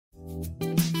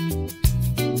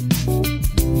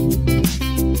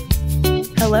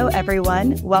Hello,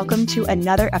 everyone. Welcome to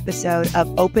another episode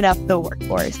of Open Up the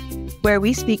Workforce, where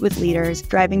we speak with leaders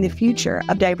driving the future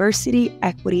of diversity,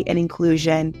 equity, and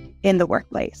inclusion in the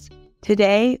workplace.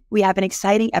 Today, we have an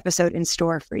exciting episode in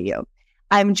store for you.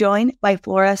 I'm joined by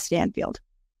Florencia Stanfield,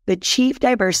 the Chief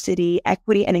Diversity,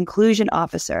 Equity, and Inclusion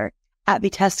Officer at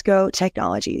Vitesco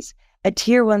Technologies, a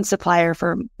Tier 1 supplier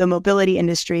for the mobility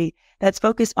industry that's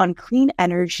focused on clean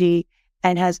energy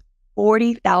and has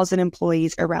 40,000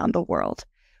 employees around the world.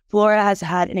 Flora has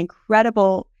had an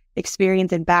incredible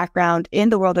experience and background in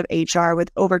the world of HR with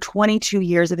over 22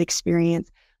 years of experience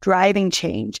driving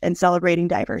change and celebrating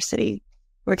diversity.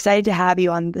 We're excited to have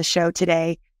you on the show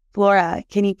today. Flora,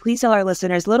 can you please tell our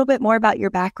listeners a little bit more about your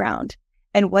background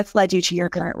and what's led you to your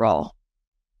current role?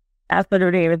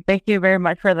 Absolutely. Thank you very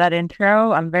much for that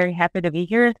intro. I'm very happy to be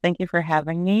here. Thank you for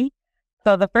having me.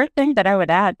 So the first thing that I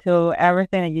would add to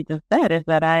everything that you just said is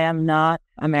that I am not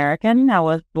American. I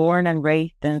was born and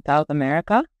raised in South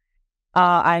America.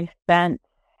 I spent,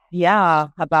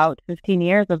 about 15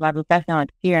 years of my professional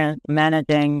experience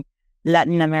managing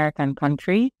Latin American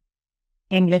countries.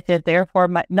 English is therefore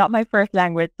not my first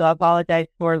language, so I apologize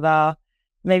for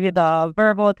maybe the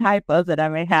verbal typos that I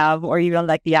may have, or even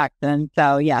like the accent.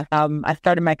 So I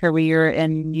started my career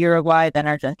in Uruguay, then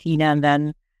Argentina, and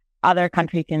then other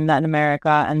countries in Latin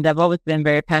America. And I've always been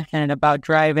very passionate about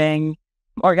driving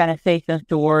organizations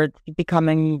towards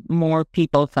becoming more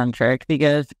people-centric,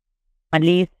 because at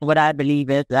least what I believe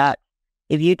is that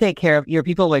if you take care of your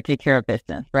people, will take care of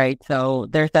business, right? So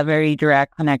there's a very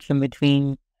direct connection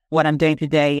between what I'm doing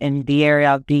today in the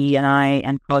area of DEI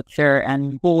and culture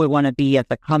and who we want to be as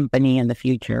a company in the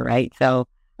future, right? So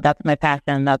that's my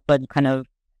passion. That's what kind of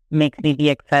makes me be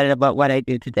excited about what I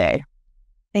do today.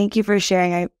 Thank you for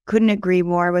sharing. I couldn't agree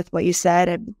more with what you said.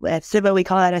 At Symba, we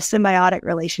call that a symbiotic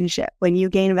relationship. When you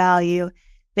gain value,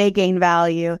 they gain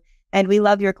value. And we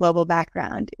love your global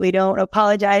background. We don't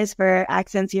apologize for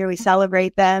accents here. We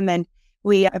celebrate them, and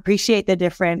we appreciate the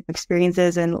different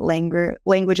experiences and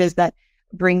languages that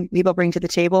people bring to the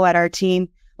table at our team.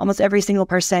 Almost every single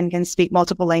person can speak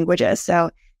multiple languages. So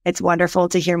it's wonderful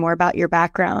to hear more about your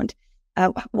background.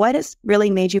 What has really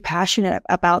made you passionate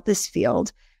about this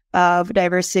field of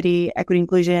diversity, equity,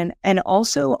 inclusion, and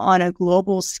also on a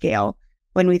global scale?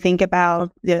 When we think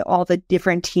about all the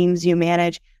different teams you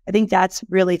manage, I think that's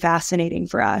really fascinating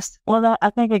for us. Well, I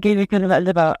think I gave you kind of a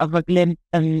little bit of a glimpse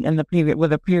in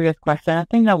the previous question. I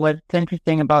think that what's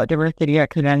interesting about diversity,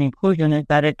 equity, and inclusion is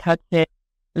that it touches,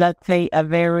 let's say, a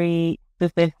very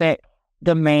specific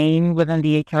domain within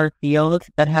the HR field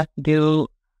that has to do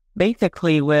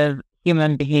basically with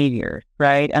human behavior,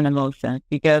 right, and emotions.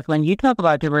 Because when you talk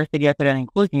about diversity, equity, and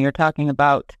inclusion, you're talking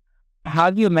about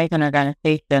how do you make an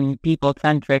organization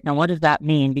people-centric, and what does that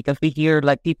mean? Because we hear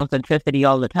like people-centricity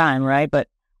all the time, right? But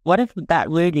what does that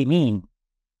really mean?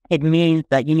 It means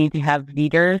that you need to have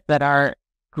leaders that are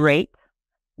great,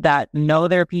 that know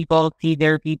their people, see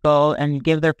their people, and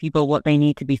give their people what they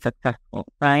need to be successful,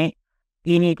 right?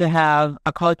 You need to have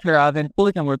a culture of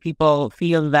inclusion where people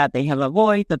feel that they have a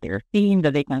voice, that they're seen,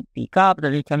 that they can speak up,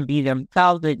 that they can be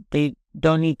themselves, that they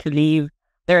don't need to leave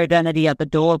their identity at the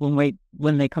door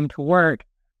when they come to work.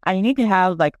 And you need to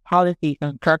have like policies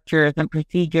and structures and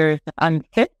procedures and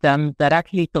systems that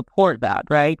actually support that,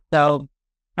 right? So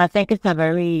I think it's a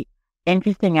very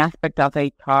interesting aspect of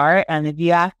HR. And if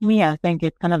you ask me, I think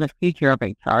it's kind of the future of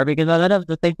HR, because a lot of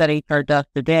the things that HR does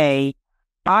today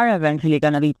are eventually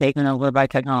going to be taken over by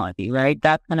technology, right?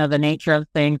 That's kind of the nature of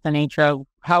things, the nature of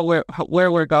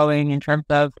where we're going in terms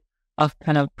of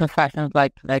kind of professions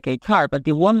like HR. But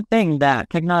the one thing that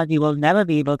technology will never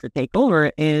be able to take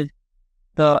over is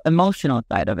the emotional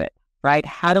side of it, right?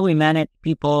 How do we manage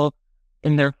people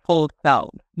in their full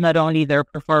self, not only their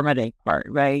performative part,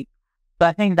 right? So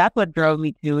I think that's what drove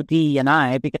me to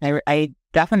DE&I, because I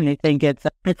definitely think it's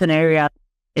an area,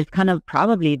 it's kind of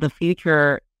probably the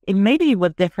future. It may be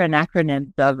with different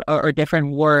acronyms or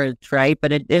different words, right?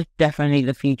 But it is definitely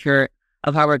the future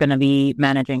of how we're going to be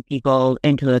managing people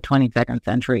into the 22nd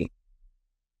century.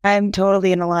 I'm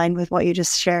totally in line with what you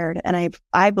just shared. And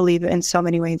I believe in so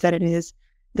many ways that it is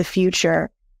the future.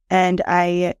 And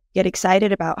I get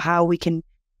excited about how we can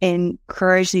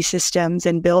encourage these systems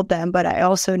and build them. But I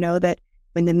also know that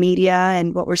when the media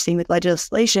and what we're seeing with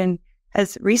legislation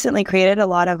has recently created a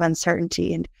lot of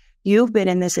uncertainty. And you've been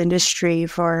in this industry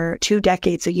for 2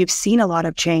 decades, so you've seen a lot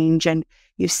of change and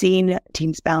you've seen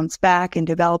teams bounce back and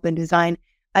develop and design.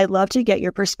 I'd love to get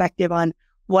your perspective on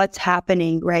what's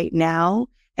happening right now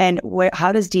and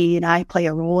how does DE&I play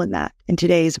a role in that in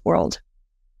today's world?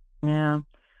 Yeah.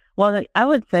 Well, I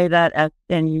would say that as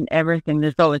in everything,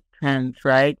 there's always trends,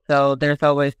 right? So there's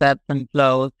always ebbs and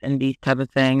flows in these type of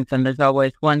things. And there's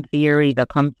always one theory that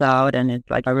comes out and it's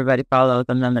like everybody follows.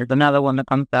 And then there's another one that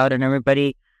comes out and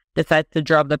everybody decides to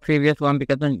drop the previous one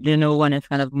because the new one is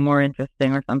kind of more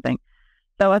interesting or something.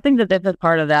 So I think that this is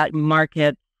part of that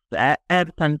market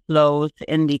ebbs and flows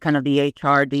in the kind of the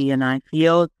HR, D&I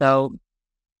field. So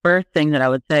first thing that I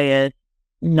would say is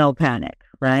no panic,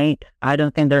 right? I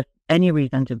don't think there's any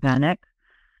reason to panic.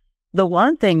 The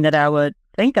one thing that I would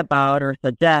think about or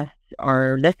suggest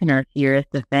our listeners here is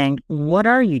to think, what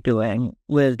are you doing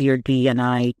with your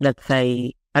D&I, let's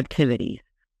say, activities?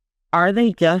 Are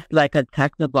they just like a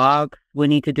check the box? We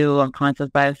need to do unconscious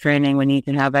bias training. We need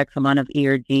to have X amount of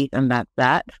ERGs and that's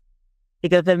that.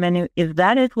 Because if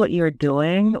that is what you're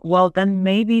doing, well, then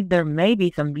maybe there may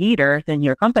be some leaders in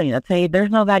your company that say, there's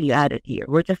no value added here.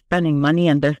 We're just spending money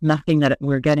and there's nothing that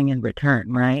we're getting in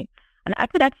return, right? And I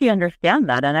could actually understand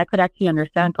that. And I could actually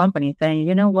understand companies saying,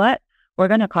 you know what? We're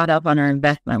going to cut off on our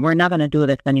investment. We're not going to do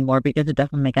this anymore because it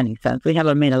doesn't make any sense. We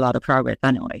haven't made a lot of progress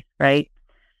anyway, right?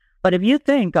 But if you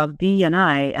think of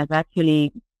D&I as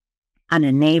actually an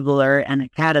enabler and a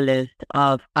catalyst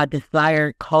of a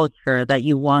desired culture that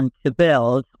you want to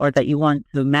build or that you want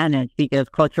to manage, because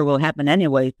culture will happen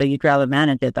anyway, so you'd rather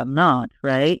manage it than not,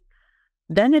 right?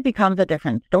 Then it becomes a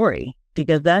different story,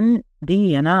 because then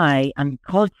D&I and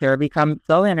culture become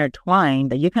so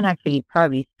intertwined that you can actually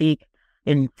probably speak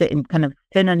in kind of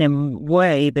synonym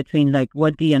way between like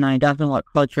what D&I does and what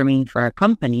culture means for a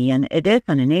company. And it is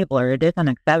an enabler, it is an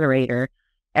accelerator.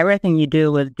 Everything you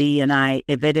do with D&I,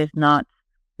 if it is not,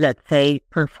 let's say,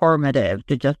 performative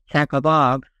to just check a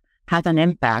box, has an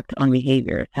impact on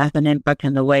behaviors, has an impact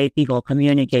in the way people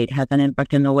communicate, has an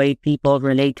impact in the way people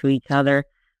relate to each other,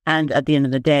 and at the end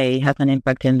of the day, has an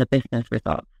impact in the business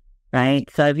results, right?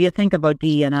 So if you think about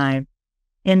D&I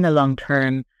in the long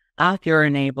term as your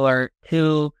enabler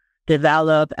to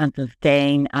develop and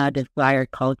sustain a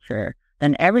desired culture,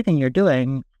 then everything you're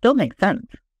doing still makes sense.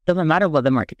 Doesn't matter what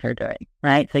the markets are doing,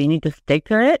 right? So you need to stick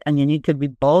to it and you need to be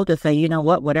bold to say, you know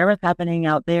what, whatever's happening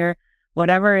out there,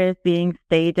 whatever is being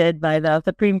stated by the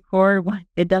Supreme Court,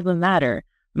 it doesn't matter.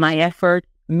 My efforts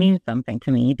mean something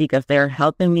to me because they're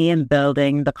helping me in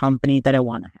building the company that I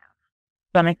want to have.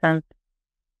 Does that make sense?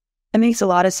 It makes a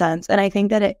lot of sense. And I think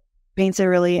that it paints a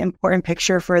really important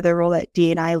picture for the role that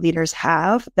D&I leaders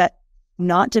have, that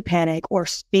not to panic or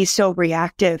be so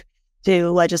reactive to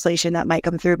legislation that might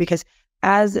come through, because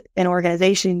as an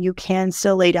organization, you can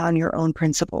still lay down your own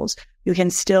principles. You can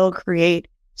still create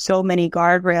so many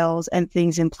guardrails and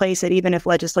things in place that even if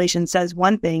legislation says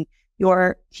one thing,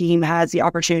 your team has the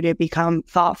opportunity to become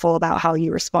thoughtful about how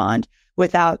you respond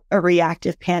without a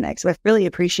reactive panic. So I really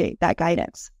appreciate that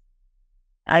guidance.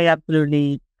 I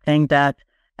absolutely think that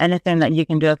anything that you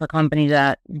can do as a company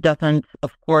that doesn't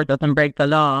break the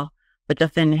law, but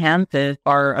just enhances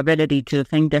our ability to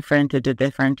think different, to do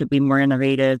different, to be more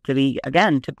innovative,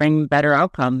 to bring better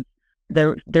outcomes.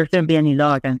 There shouldn't be any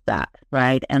law against that,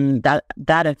 right? And that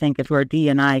I think is where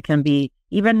D&I can be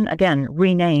even, again,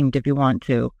 renamed if you want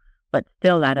to, but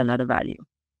still add a lot of value.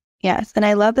 Yes. And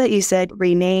I love that you said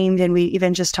renamed. And we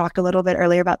even just talked a little bit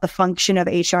earlier about the function of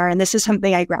HR. And this is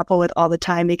something I grapple with all the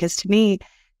time, because to me,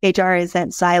 HR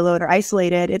isn't siloed or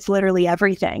isolated. It's literally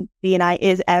everything. D&I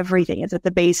is everything. It's at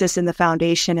the basis and the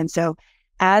foundation. And so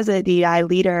as a D&I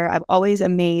leader, I'm always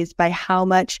amazed by how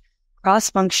much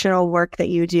cross-functional work that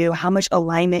you do, how much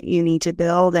alignment you need to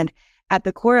build. And at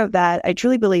the core of that, I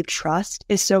truly believe trust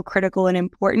is so critical and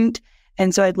important.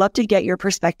 And so I'd love to get your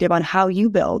perspective on how you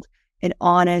build an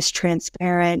honest,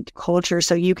 transparent culture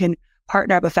so you can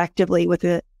partner up effectively with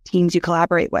the teams you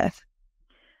collaborate with.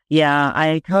 Yeah,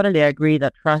 I totally agree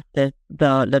that trust is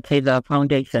the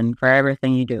foundation for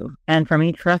everything you do. And for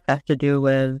me, trust has to do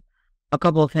with a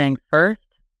couple of things. First,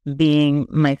 being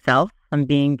myself and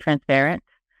being transparent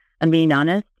and being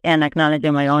honest and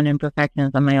acknowledging my own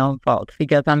imperfections and my own faults,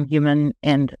 because I'm human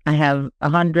and I have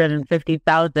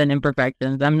 150,000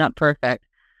 imperfections. I'm not perfect.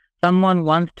 Someone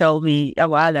once told me a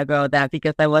while ago that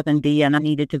because I wasn't D and I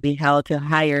needed to be held to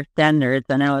higher standards.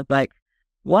 And I was like,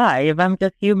 why? If I'm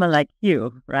just human like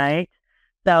you, right?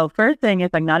 So first thing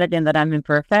is acknowledging that I'm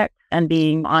imperfect and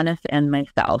being honest in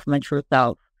myself, my true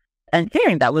self, and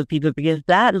sharing that with people, because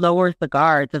that lowers the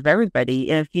guards of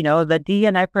everybody. If, the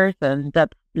D&I person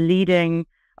that's leading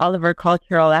all of our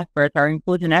cultural efforts, our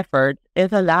inclusion efforts,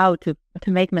 is allowed to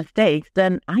make mistakes,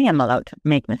 then I am allowed to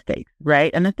make mistakes,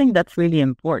 right? And I think that's really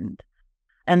important.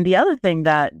 And the other thing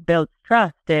that builds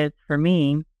trust is, for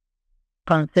me,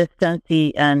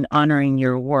 consistency and honoring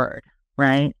your word,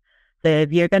 right? So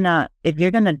if you're gonna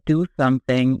do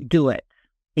something, do it,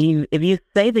 If you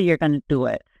say that you're going to do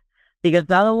it, because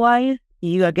otherwise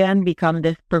you again become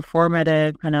this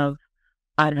performative kind of,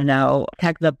 I don't know,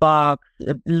 check the box,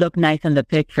 look nice in the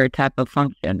picture type of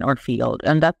function or field.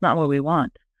 And that's not what we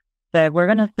want. So if we're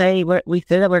going to say, we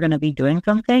say that we're going to be doing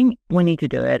something, we need to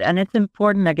do it. And it's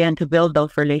important, again, to build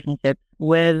those relationships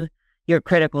with your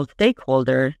critical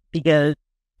stakeholders, because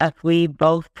as we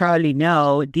both probably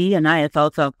know, D&I is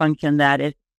also a function that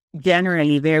is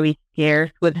generally very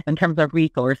scarce in terms of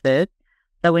resources.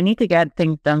 So we need to get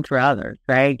things done for others,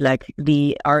 right? Like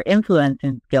our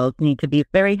influencing skills need to be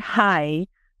very high,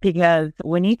 because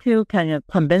we need to kind of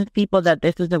convince people that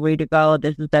this is the way to go,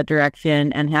 this is the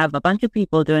direction, and have a bunch of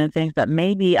people doing things that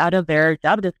may be out of their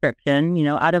job description,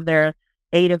 out of their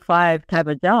 8 to 5 type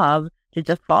of job, to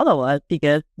just follow us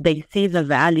because they see the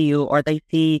value or they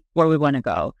see where we want to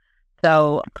go.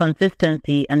 So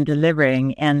consistency and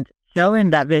delivering and showing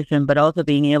that vision, but also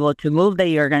being able to move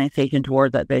the organization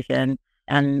towards that vision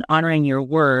and honoring your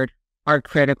word are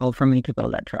critical for me to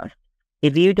build that trust.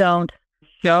 If you don't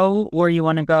show where you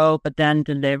want to go, but then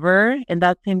deliver in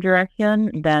that same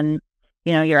direction, then,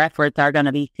 your efforts are going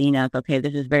to be seen as, okay,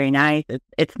 this is very nice.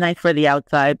 It's nice for the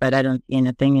outside, but I don't see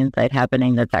anything inside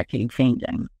happening that's actually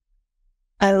changing.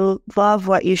 I love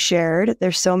what you shared.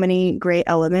 There's so many great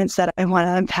elements that I want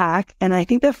to unpack. And I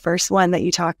think the first one that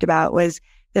you talked about was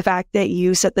the fact that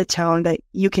you set the tone that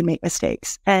you can make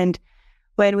mistakes. And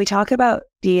when we talk about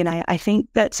D&I, I think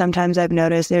that sometimes I've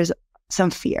noticed there's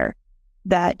some fear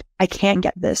that I can't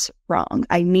get this wrong.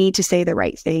 I need to say the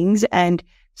right things. And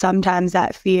sometimes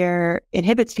that fear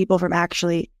inhibits people from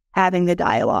actually having the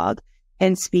dialogue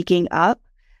and speaking up.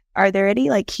 Are there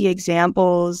any key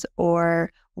examples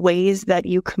or ways that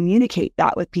you communicate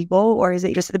that with people? Or is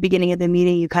it just at the beginning of the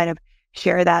meeting, you kind of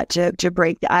share that to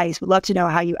break the ice? We'd love to know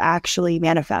how you actually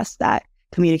manifest that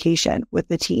communication with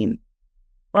the team.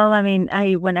 Well, when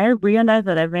I realized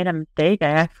that I made a mistake, I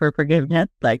asked for forgiveness,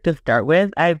 to start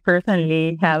with. I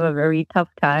personally have a very tough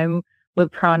time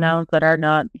with pronouns that are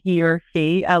not he or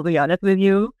she, I'll be honest with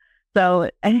you. So,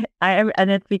 and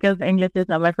it's because English is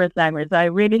not my first language. So I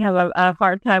really have a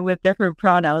hard time with different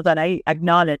pronouns, and I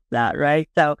acknowledge that, right?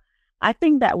 So I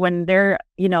think that when they're,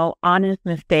 honest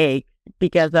mistakes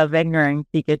because of ignorance,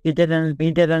 because you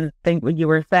didn't think what you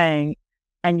were saying,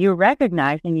 and you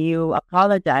recognize and you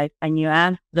apologize and you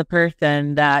ask the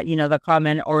person that, the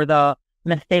comment or the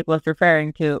mistake was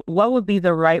referring to, what would be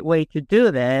the right way to do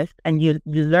this? And you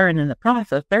learn in the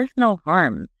process, there's no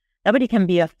harm. Nobody can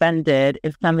be offended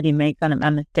if somebody makes a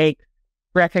mistake,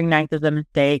 recognizes a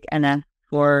mistake, and asks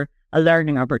for a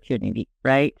learning opportunity,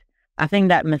 right? I think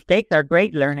that mistakes are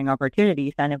great learning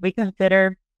opportunities. And if we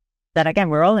consider that, again,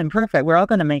 we're all imperfect, we're all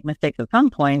going to make mistakes at some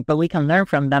point, but we can learn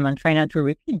from them and try not to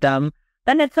repeat them,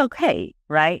 then it's okay,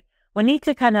 right? We need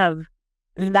to kind of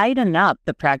lighten up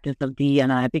the practice of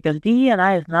D&I, because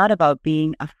D&I is not about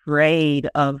being afraid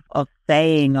of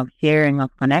saying, of sharing, of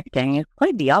connecting. It's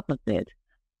quite the opposite.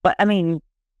 But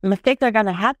mistakes are going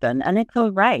to happen, and it's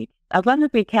all right. As long as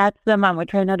we catch them and we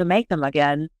try not to make them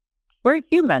again, we're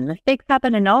human. Mistakes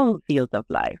happen in all fields of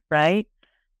life, right?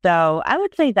 So I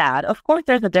would say that. Of course,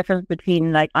 there's a difference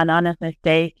between an honest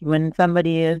mistake when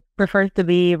somebody prefers to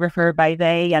be referred by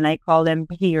they and I call them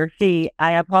he or she.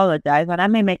 I apologize, and I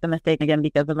may make the mistake again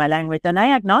because of my language, and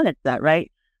I acknowledge that,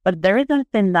 right? But there is a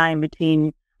thin line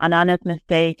between an honest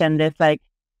mistake and this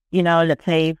let's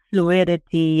say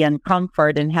fluidity and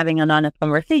comfort in having an honest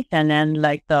conversation and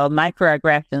the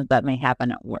microaggressions that may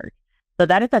happen at work. So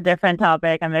that is a different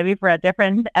topic and maybe for a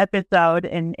different episode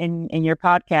in your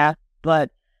podcast, but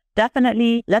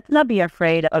definitely, let's not be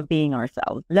afraid of being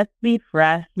ourselves. Let's be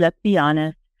fresh. Let's be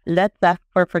honest. Let's ask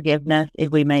for forgiveness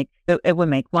if we make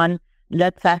one.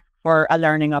 Let's ask for a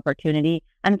learning opportunity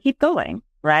and keep going,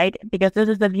 right? Because this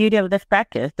is the beauty of this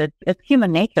practice. It's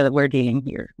human nature that we're dealing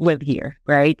with here,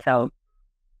 right? So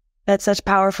that's such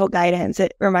powerful guidance.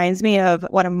 It reminds me of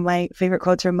one of my favorite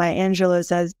quotes from Maya Angelou.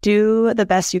 Says, "Do the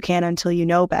best you can until you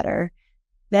know better.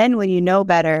 Then when you know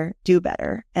better, do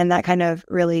better." And that kind of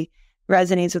really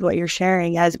resonates with what you're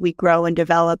sharing as we grow and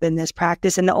develop in this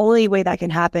practice. And the only way that can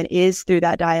happen is through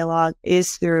that dialogue,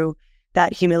 is through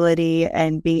that humility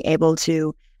and being able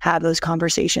to have those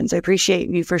conversations. I appreciate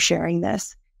you for sharing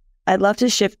this. I'd love to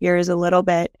shift gears a little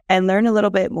bit and learn a little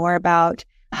bit more about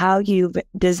how you've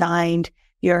designed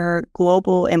your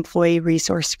global employee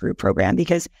resource group program,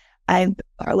 because I've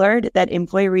learned that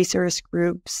employee resource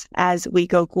groups, as we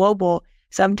go global,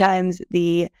 sometimes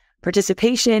the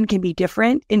participation can be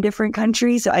different in different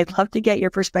countries. So I'd love to get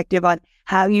your perspective on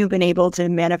how you've been able to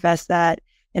manifest that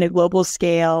in a global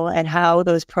scale and how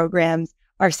those programs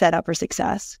are set up for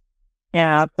success.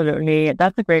 Yeah, absolutely.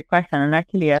 That's a great question. And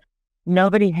actually,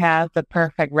 nobody has the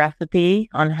perfect recipe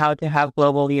on how to have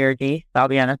global ERG, I'll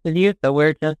be honest with you. So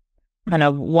we're just kind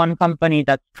of one company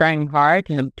that's trying hard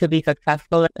to be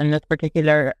successful in this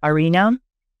particular arena.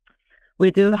 We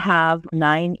do have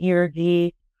 9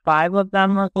 ERGs, 5 of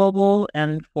them are global,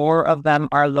 and 4 of them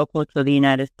are local to the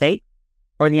United States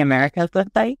or the Americas, let's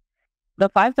say. The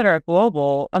 5 that are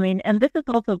global, I mean, and this is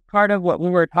also part of what we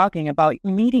were talking about,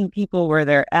 meeting people where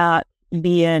they're at,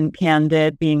 being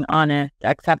candid, being honest,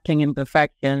 accepting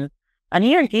imperfections. And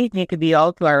ERGs need to be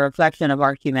also a reflection of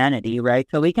our humanity, right?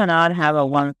 So we cannot have a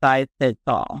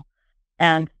one-size-fits-all.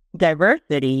 And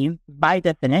diversity, by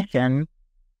definition,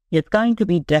 is going to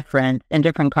be different in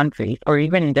different countries or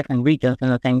even in different regions in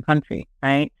the same country,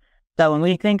 right? So when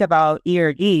we think about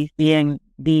ERGs being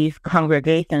these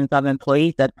congregations of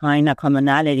employees that find a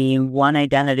commonality in one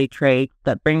identity trait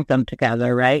that brings them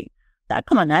together, right? That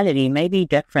commonality may be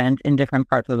different in different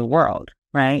parts of the world,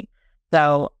 right?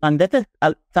 So this is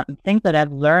some things that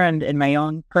I've learned in my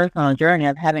own personal journey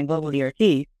of having global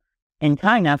ERGs. In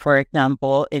China, for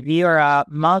example, if you're a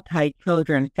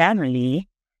multi-children family,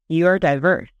 you're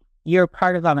diverse. You're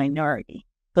part of a minority.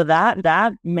 So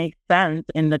that makes sense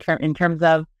in terms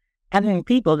of having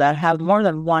people that have more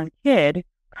than one kid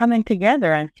coming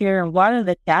together and sharing what are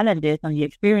the challenges and the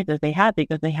experiences they have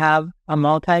because they have a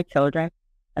multi-children.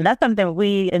 And that's something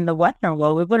we in the Western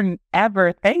world, we wouldn't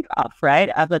ever think of, right,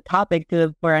 as a topic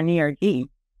for an ERG.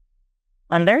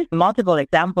 And there's multiple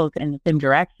examples in the same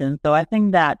direction. So I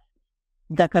think that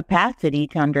the capacity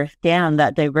to understand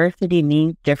that diversity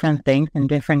means different things in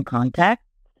different contexts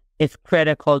is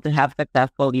critical to have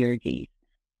successful ERGs.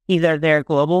 Either they're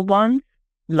global ones,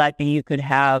 like you could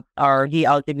have our the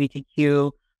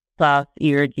LGBTQ plus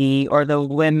ERG, or the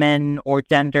women or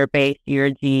gender-based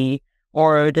ERG,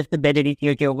 or disabilities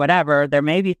ERG, or whatever. There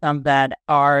may be some that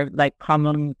are like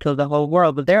common to the whole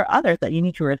world, but there are others that you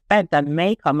need to respect that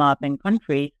may come up in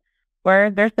countries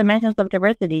where there's dimensions of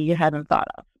diversity you hadn't thought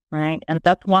of, right? And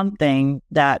that's one thing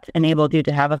that enables you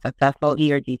to have a successful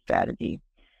ERG strategy.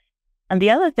 And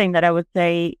the other thing that I would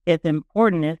say is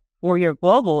important is for your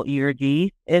global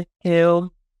ERGs is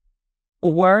to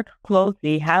work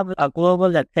closely, have a global,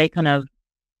 let's say, kind of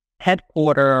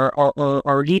headquarter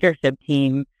or leadership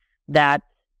team that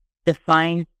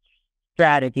defines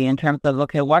strategy in terms of,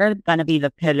 okay, what are going to be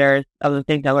the pillars of the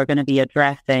things that we're going to be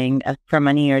addressing from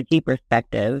an ERG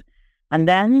perspective? And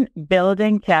then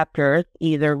building chapters,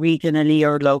 either regionally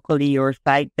or locally or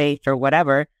site-based or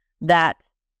whatever, that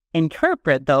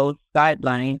interpret those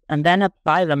guidelines and then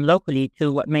apply them locally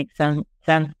to what makes sense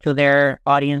to their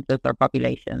audiences or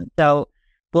population. So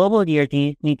global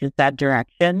ERGs need to set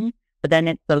direction, but then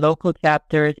it's the local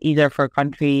chapters, either for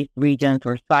countries, regions,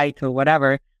 or sites or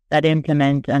whatever, that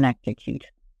implement and execute.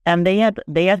 And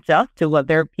they adjust to what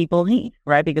their people need,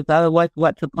 right? Because otherwise,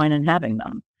 what's the point in having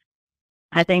them?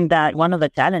 I think that one of the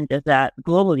challenges that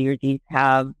global ERGs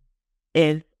have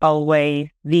is always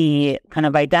the kind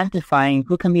of identifying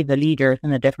who can be the leaders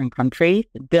in the different countries,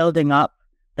 building up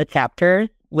the chapters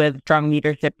with strong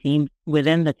leadership teams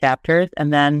within the chapters,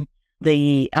 and then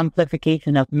the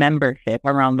amplification of membership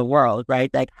around the world, right?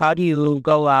 Like, how do you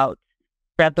go out,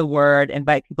 spread the word,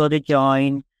 invite people to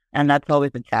join? And that's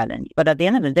always a challenge. But at the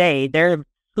end of the day, they're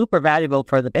super valuable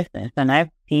for the business. And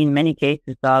I've seen many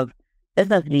cases of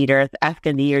business leaders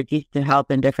asking the ERGs to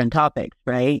help in different topics,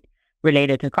 right?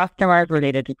 Related to customers,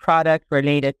 related to products,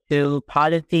 related to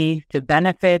policies, to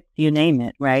benefits, you name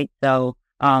it, right? So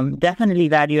definitely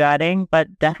value adding,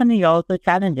 but definitely also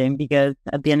challenging, because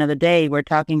at the end of the day, we're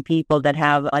talking people that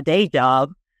have a day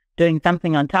job doing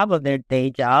something on top of their day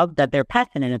job that they're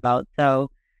passionate about. So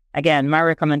again, my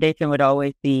recommendation would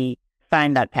always be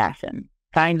find that passion.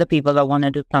 Find the people that want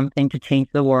to do something to change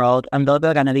the world, and those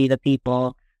are going to be the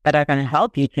people that are going to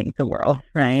help you change the world,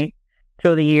 right?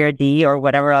 Through the ERG or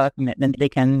whatever other commitment they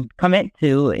can commit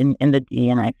to in the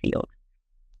D&I field.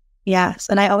 Yes.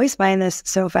 And I always find this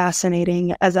so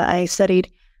fascinating. As I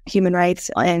studied human rights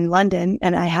in London,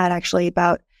 and I had actually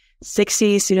about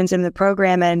 60 students in the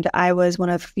program, and I was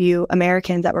one of few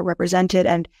Americans that were represented.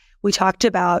 And we talked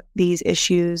about these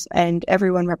issues, and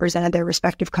everyone represented their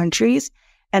respective countries.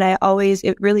 And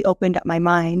it really opened up my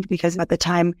mind, because at the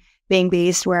time being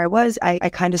based where I was, I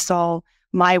kind of saw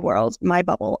my world, my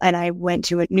bubble, and I went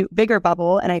to a new, bigger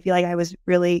bubble. And I feel like it was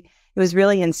really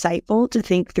insightful to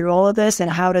think through all of this, and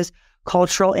how does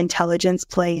cultural intelligence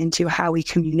play into how we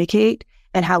communicate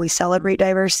and how we celebrate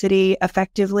diversity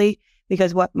effectively?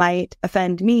 Because what might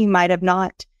offend me might have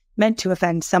not meant to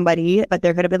offend somebody, but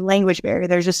there could have been language barrier.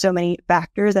 There's just so many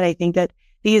factors that I think that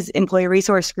these employee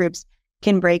resource groups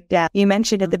can break down. You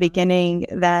mentioned at the beginning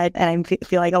that, and I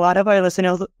feel like a lot of our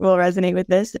listeners will resonate with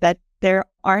this, that there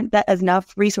aren't that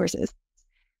enough resources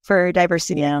for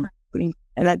diversity, and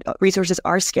that resources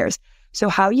are scarce. So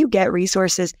how you get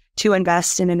resources to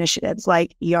invest in initiatives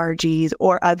like ERGs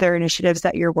or other initiatives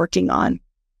that you're working on?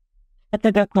 That's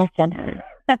a good question.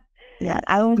 Yeah,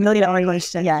 $1 million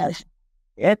question. Yes.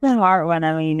 It's a hard one.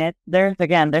 I mean, there's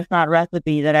not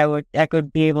recipe that I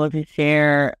could be able to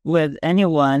share with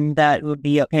anyone that would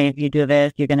be, okay, if you do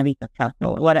this, you're going to be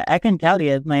successful. What I can tell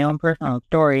you is my own personal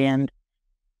story. And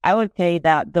I would say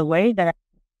that the way that I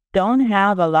don't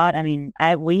have a lot, I mean,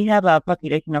 we have a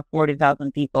population of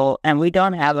 40,000 people, and we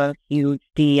don't have a huge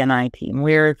D&I team.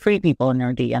 We're 3 people in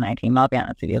our D&I team, I'll be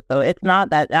honest with you. So it's not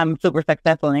that I'm super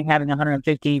successful in having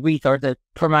 150 resources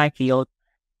for my field.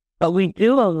 But we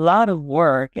do a lot of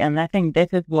work, and I think this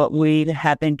is what we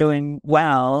have been doing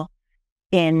well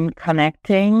in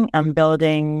connecting and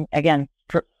building, again,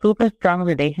 super strong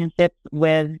relationships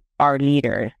with our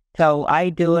leaders. So I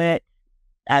do it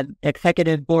at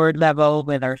executive board level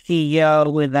with our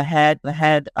CEO, with the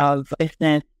head of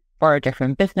business for our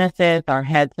different businesses, our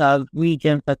heads of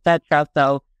regions, etc.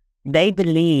 So they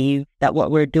believe that what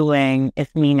we're doing is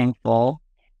meaningful.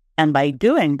 And by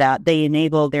doing that, they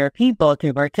enable their people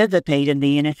to participate in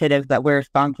the initiatives that we're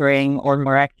sponsoring or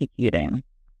we're executing.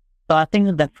 So I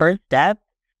think the first step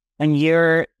when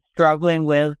you're struggling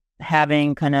with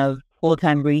having kind of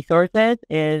full-time resources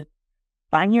is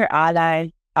find your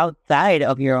allies outside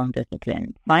of your own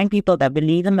discipline. Find people that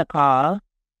believe in the cause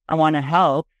and want to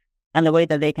help. And the way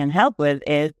that they can help with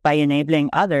is by enabling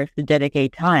others to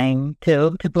dedicate time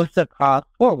to push the cause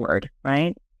forward,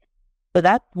 right? So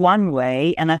that's one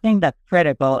way, and I think that's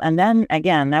critical. And then,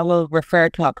 again, I will refer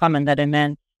to a comment that I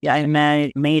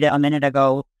made a minute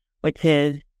ago, which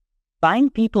is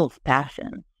find people's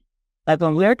passions. Like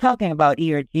when we're talking about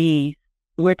ERGs,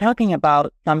 we're talking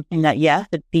about something that, yes,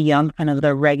 it's beyond kind of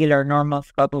the regular, normal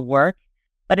scope of work,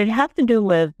 but it has to do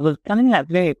with something that's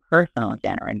very personal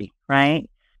generally, right?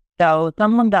 So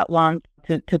someone that wants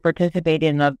to participate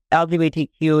in the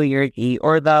LGBTQ ERG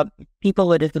or the people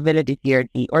with disabilities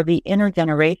ERG or the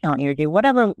intergenerational ERG,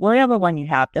 whatever one you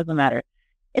have, doesn't matter.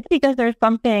 It's because there's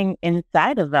something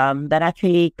inside of them that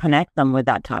actually connects them with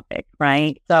that topic,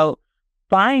 right? So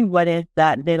find what is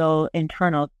that little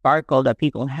internal sparkle that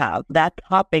people have, that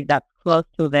topic that's close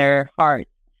to their heart,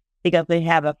 because they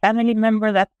have a family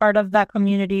member that's part of that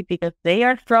community, because they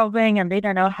are struggling and they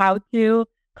don't know how to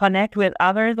connect with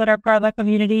others that are part of the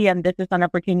community, and this is an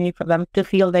opportunity for them to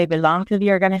feel they belong to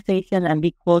the organization and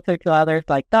be closer to others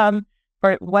like them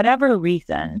for whatever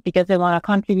reason, because they want to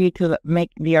contribute to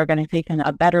make the organization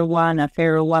a better one, a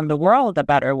fairer one, the world a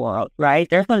better world, right?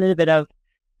 There's a little bit of,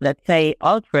 let's say,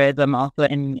 altruism also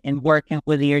in working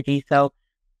with ERG. So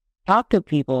talk to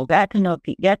people, get to know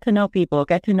people,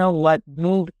 get to know what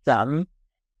moves them,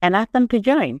 and ask them to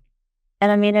join.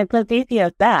 And I mean, it's as easy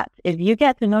as that. If you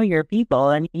get to know your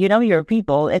people and you know your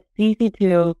people, it's easy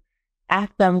to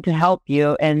ask them to help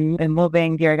you in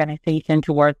moving the organization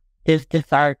towards this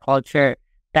desired culture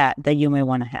that you may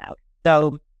want to have.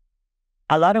 So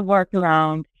a lot of work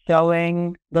around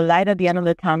showing the light at the end of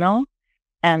the tunnel,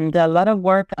 and a lot of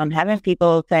work on having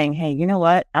people saying, hey, you know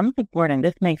what? I'm supporting.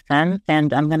 This makes sense,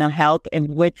 and I'm going to help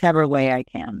in whichever way I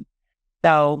can.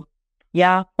 So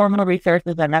yeah, formal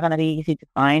resources are not going to be easy to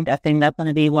find. I think that's going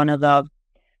to be one of the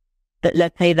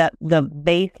let's say that the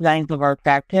baselines of our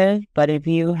practice. But if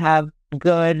you have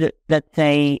good, let's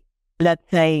say,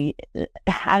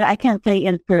 I can't say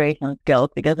inspiration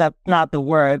skills because that's not the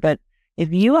word, but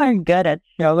if you are good at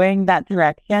showing that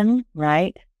direction,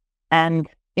 right, and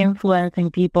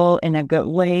influencing people in a good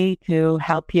way to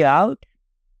help you out,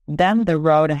 then the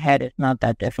road ahead is not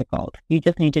that difficult. You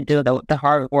just need to do the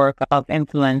hard work of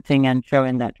influencing and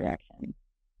showing that direction.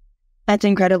 That's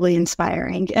incredibly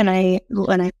inspiring. And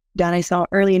I saw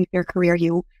early in your career,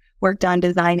 you worked on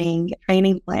designing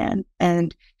training plans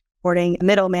and supporting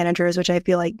middle managers, which I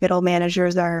feel like middle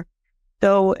managers are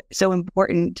so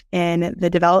important in the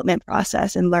development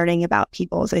process and learning about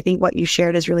people. So I think what you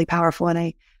shared is really powerful. And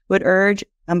I would urge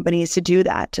companies to do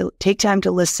that, to take time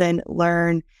to listen,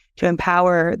 learn, to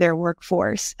empower their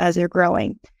workforce as they're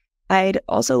growing. I'd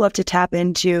also love to tap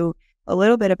into a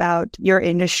little bit about your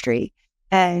industry.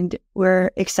 And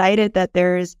we're excited that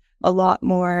there's a lot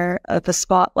more of a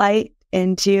spotlight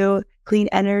into clean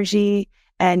energy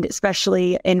and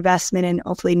especially investment in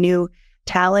hopefully new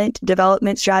talent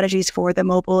development strategies for the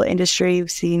mobile industry. We've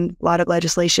seen a lot of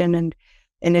legislation and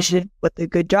initiative with the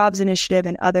Good Jobs Initiative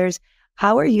and others.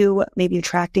 How are you maybe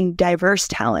attracting diverse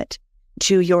talent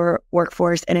to your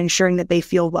workforce and ensuring that they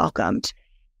feel welcomed?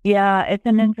 Yeah, it's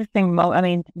an interesting I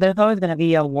mean, there's always going to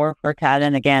be a war for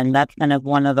talent. Again, that's kind of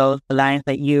one of those lines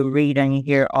that you read and you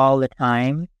hear all the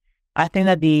time. I think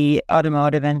that the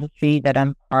automotive industry that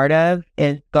I'm part of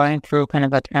is going through kind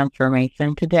of a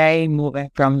transformation today,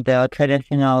 moving from the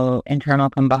traditional internal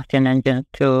combustion engines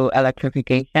to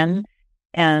electrification.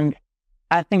 And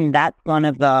I think that's one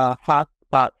of the hot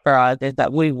spots for us is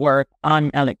that we work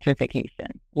on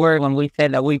electrification. When we say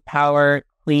that we power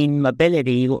clean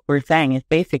mobility, what we're saying is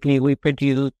basically we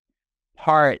produce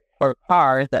parts for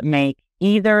cars that make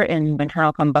either in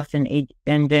internal combustion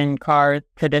engine cars,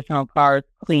 traditional cars,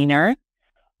 cleaner,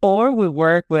 or we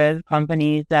work with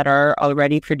companies that are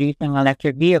already producing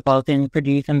electric vehicles and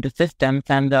producing the systems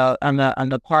and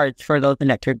the parts for those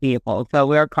electric vehicles. So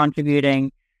we are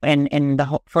contributing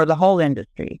for the whole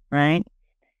industry, right?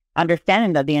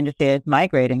 Understanding that the industry is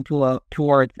migrating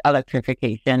towards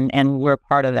electrification, and we're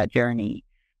part of that journey.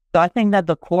 So I think that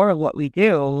the core of what we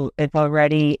do is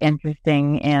already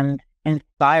interesting and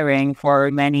inspiring for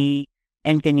many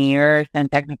engineers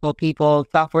and technical people,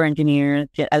 software engineers,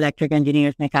 electric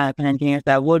engineers, mechanical engineers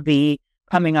that would be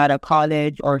coming out of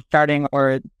college or starting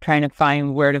or trying to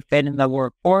find where to fit in the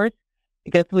workforce,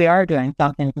 because we are doing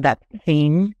something that's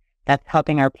clean, that's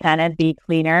helping our planet be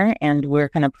cleaner, and we're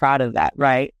kind of proud of that,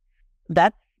 right?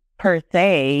 That's per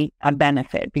se a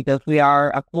benefit because we are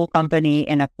a cool company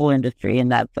in a cool industry in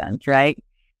that sense, right?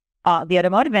 The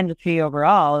automotive industry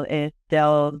overall is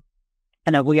still,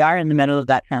 we are in the middle of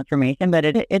that transformation, but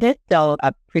it is still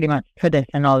a pretty much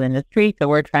traditional industry. So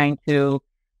we're trying to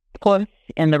push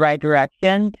in the right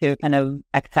direction to kind of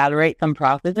accelerate some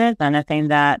processes. And I think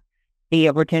that the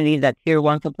opportunity that tier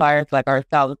one suppliers like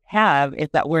ourselves have is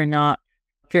that we're not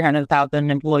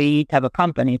 300,000 employee type of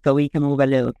company, so we can move a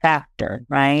little faster,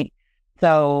 right?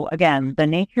 So again, the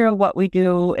nature of what we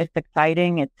do is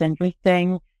exciting. It's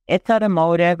interesting. It's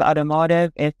automotive.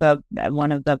 Automotive is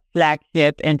one of the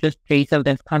flagship industries of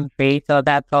this country. So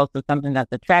that's also something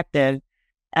that's attractive.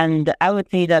 And I would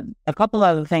say that a couple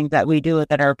of the things that we do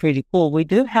that are pretty cool. We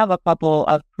do have a couple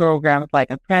of programs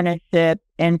like apprenticeship,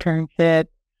 internship,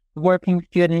 working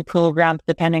student programs.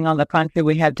 Depending on the country,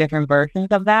 we have different versions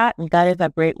of that. And that is a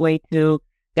great way to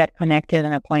get connected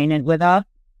and acquainted with us.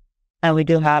 And we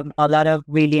do have a lot of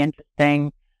really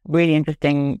interesting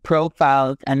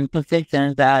profiles and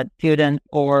positions that students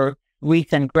or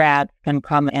recent grads can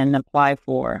come and apply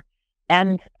for.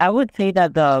 And I would say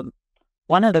that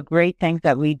one of the great things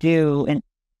that we do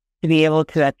to be able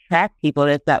to attract people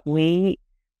is that we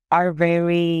are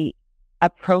very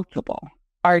approachable.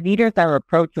 Our leaders are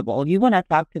approachable. You want to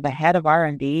talk to the head of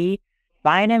R&D,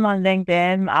 find him on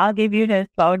LinkedIn. I'll give you his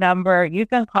phone number. You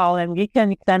can call him. You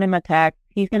can send him a text.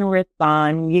 He's going to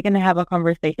respond. You can have a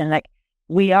conversation. Like,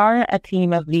 we are a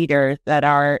team of leaders that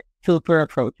are super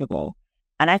approachable.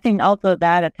 And I think also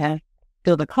that attests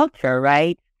to the culture,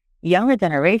 right? Younger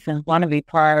generations want to be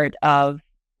part of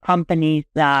companies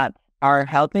that are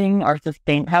helping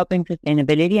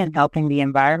sustainability and helping the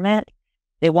environment.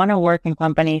 They want to work in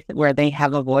companies where they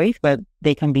have a voice, where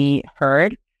they can be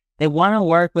heard. They want to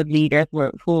work with leaders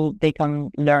who they can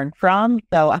learn from.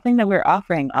 So I think that we're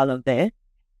offering all of this.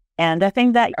 And I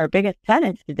think that our biggest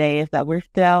challenge today is that we're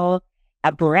still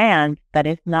a brand that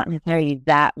is not necessarily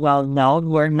that well known.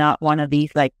 We're not one of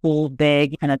these like cool,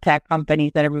 big kind of tech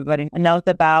companies that everybody knows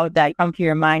about that come to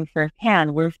your mind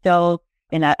firsthand. We're still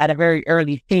at a very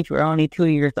early stage. We're only 2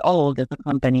 years old as a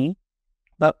company.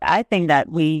 But I think that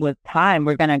with time,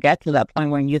 we're going to get to that point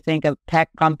when you think of tech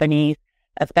companies,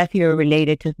 especially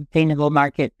related to sustainable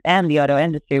markets and the auto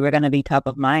industry, we're going to be top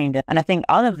of mind. And I think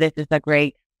all of this is a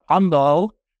great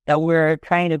combo that we're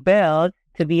trying to build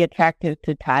to be attractive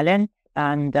to talent.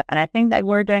 And I think that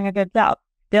we're doing a good job.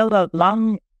 Still a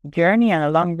long journey and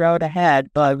a long road ahead,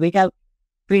 but we got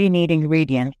pretty neat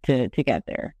ingredients to get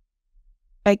there.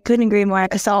 I couldn't agree more.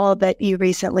 I saw that you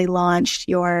recently launched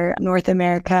your North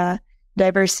America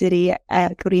Diversity,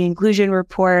 Equity, Inclusion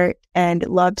Report, and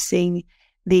loved seeing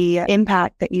the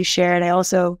impact that you shared. I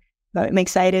also am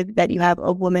excited that you have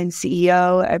a woman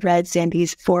CEO. I've read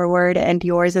Sandy's forward and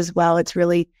yours as well. It's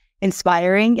really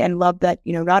inspiring, and love that,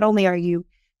 not only are you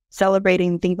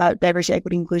celebrating, think about diversity,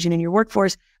 equity, inclusion in your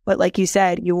workforce, but like you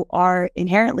said, you are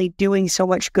inherently doing so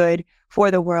much good for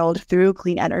the world through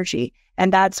clean energy.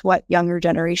 And that's what younger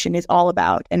generation is all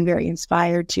about and very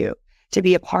inspired to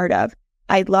be a part of.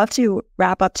 I'd love to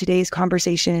wrap up today's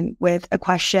conversation with a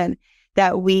question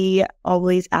that we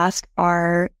always ask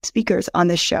our speakers on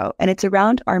this show, and it's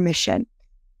around our mission.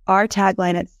 Our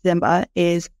tagline at Symba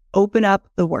is open up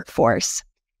the workforce.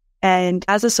 And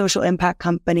as a social impact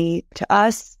company, to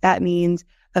us, that means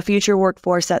a future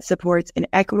workforce that supports an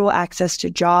equitable access to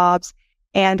jobs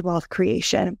and wealth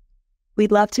creation.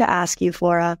 We'd love to ask you,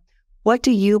 Flora, what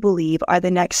do you believe are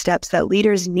the next steps that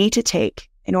leaders need to take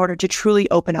in order to truly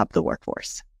open up the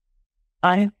workforce?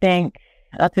 I think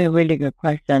that's a really good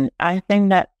question. I think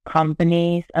that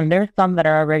companies, and there's some that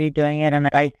are already doing it and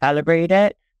I celebrate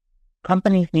it,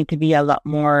 companies need to be a lot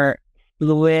more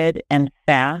fluid and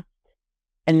fast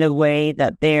in the way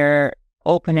that they're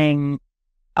opening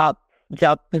up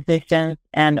job positions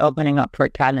and opening up for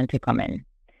talent to come in.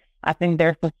 I think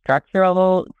there's a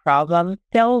structural problem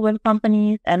still with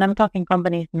companies, and I'm talking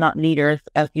companies, not leaders,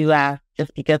 as you asked,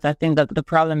 just because I think that the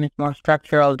problem is more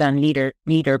structural than leader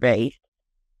based.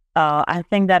 I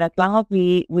think that as long as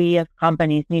we as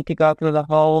companies need to go through the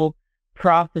whole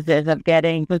processes of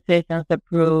getting positions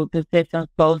approved, positions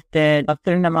posted, a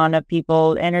certain amount of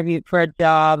people interviewed for a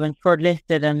job and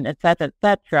shortlisted, and et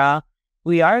cetera,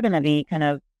 we are going to be kind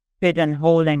of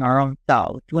pigeonholing our own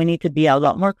selves. We need to be a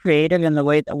lot more creative in the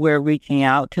way that we're reaching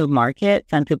out to markets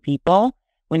and to people.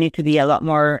 We need to be a lot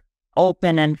more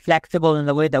open and flexible in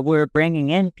the way that we're bringing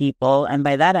in people. And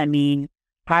by that, I mean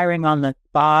hiring on the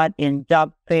spot in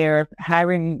job fairs,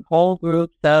 hiring whole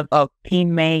groups of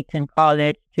teammates in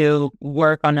college to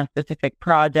work on a specific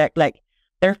project. Like,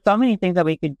 there's so many things that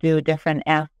we could do different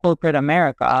as corporate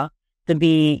America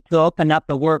to open up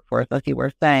the workforce, as you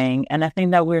were saying. And I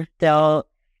think that we're still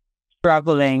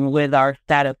struggling with our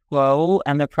status quo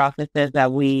and the processes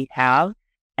that we have.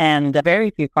 And very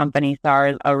few companies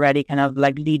are already kind of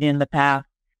like leading the path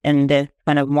in this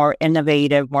kind of more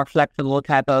innovative, more flexible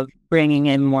type of bringing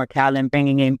in more talent,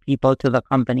 bringing in people to the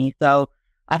company. So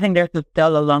I think there's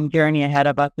still a long journey ahead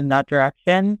of us in that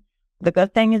direction. The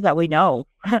good thing is that we know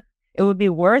it would be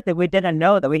worse if we didn't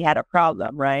know that we had a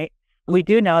problem, right? We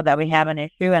do know that we have an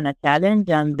issue and a challenge,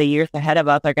 and the years ahead of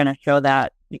us are going to show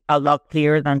that a lot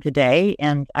clearer than today.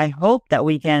 And I hope that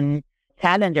we can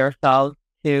challenge ourselves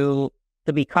to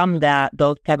become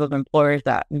those type of employers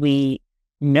that we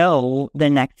know the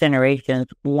next generations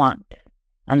want.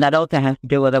 And that also has to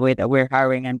do with the way that we're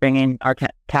hiring and bringing our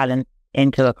talent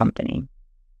into the company.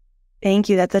 Thank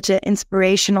you. That's such an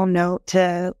inspirational note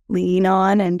to lean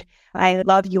on. And I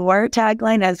love your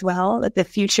tagline as well, that the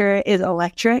future is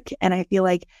electric. And I feel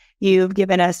like you've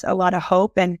given us a lot of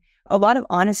hope and a lot of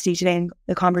honesty today in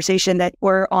the conversation that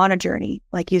we're on a journey,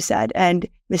 like you said, and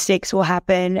mistakes will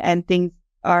happen and things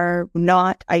are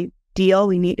not ideal.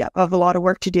 We have a lot of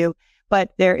work to do,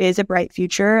 but there is a bright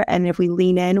future. And if we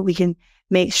lean in, we can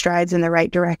make strides in the right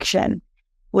direction.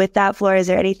 With that, Flora, is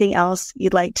there anything else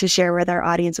you'd like to share with our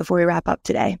audience before we wrap up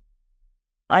today?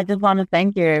 I just want to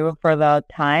thank you for the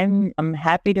time. I'm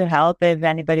happy to help if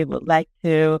anybody would like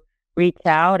to reach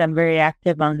out. I'm very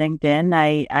active on LinkedIn.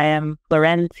 I am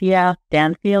Florencia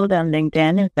Stanfield on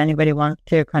LinkedIn if anybody wants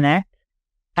to connect.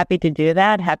 Happy to do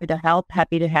that. Happy to help.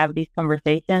 Happy to have these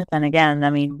conversations. And again, I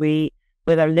mean,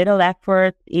 with our little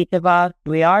efforts, each of us,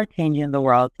 we are changing the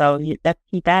world. So let's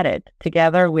keep at it.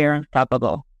 Together, we're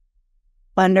unstoppable.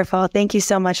 Wonderful. Thank you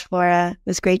so much, Flora. It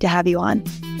was great to have you on.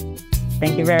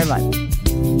 Thank you very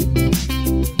much.